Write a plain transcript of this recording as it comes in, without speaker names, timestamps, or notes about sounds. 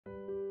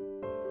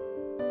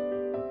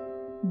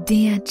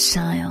Dear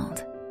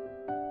child,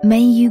 may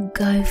you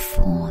go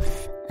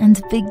forth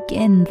and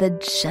begin the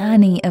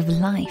journey of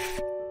life.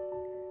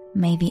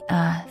 May the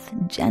earth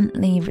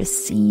gently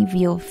receive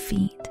your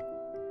feet.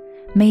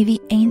 May the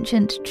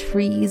ancient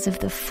trees of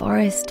the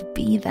forest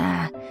be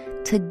there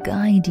to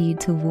guide you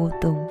toward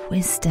the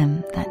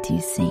wisdom that you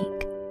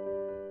seek.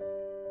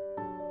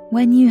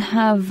 When you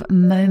have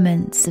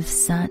moments of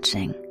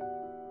searching,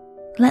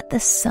 let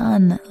the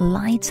sun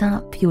light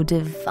up your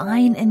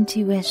divine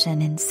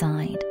intuition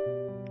inside.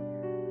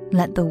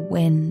 Let the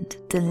wind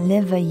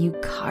deliver you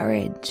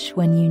courage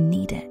when you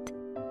need it.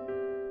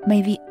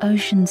 May the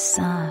ocean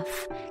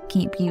surf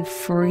keep you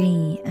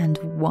free and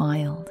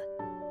wild.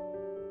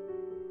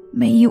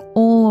 May you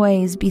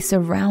always be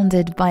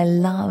surrounded by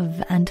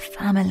love and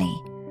family,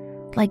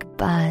 like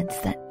birds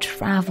that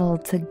travel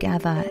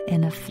together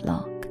in a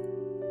flock.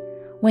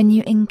 When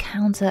you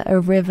encounter a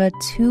river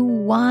too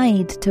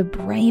wide to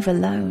brave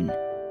alone,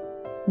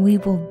 we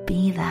will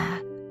be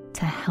there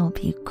to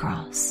help you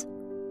cross.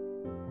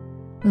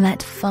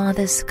 Let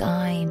Father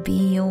Sky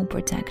be your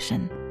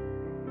protection.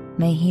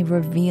 May he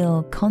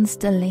reveal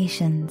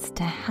constellations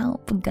to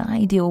help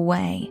guide your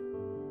way.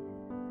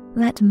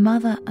 Let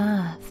Mother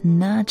Earth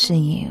nurture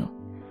you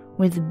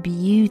with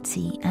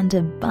beauty and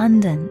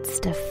abundance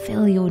to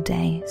fill your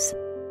days.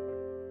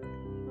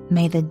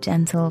 May the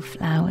gentle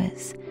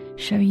flowers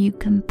show you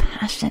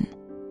compassion.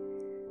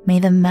 May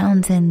the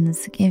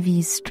mountains give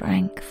you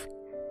strength.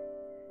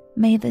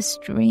 May the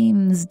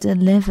streams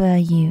deliver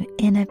you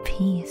inner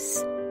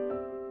peace.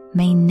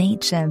 May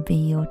nature be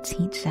your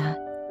teacher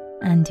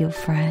and your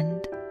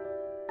friend.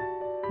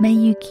 May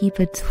you keep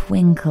a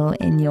twinkle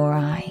in your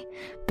eye,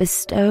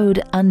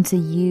 bestowed unto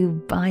you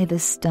by the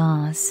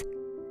stars.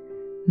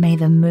 May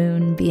the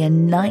moon be a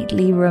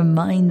nightly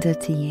reminder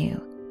to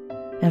you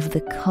of the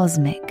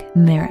cosmic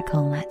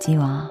miracle that you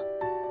are.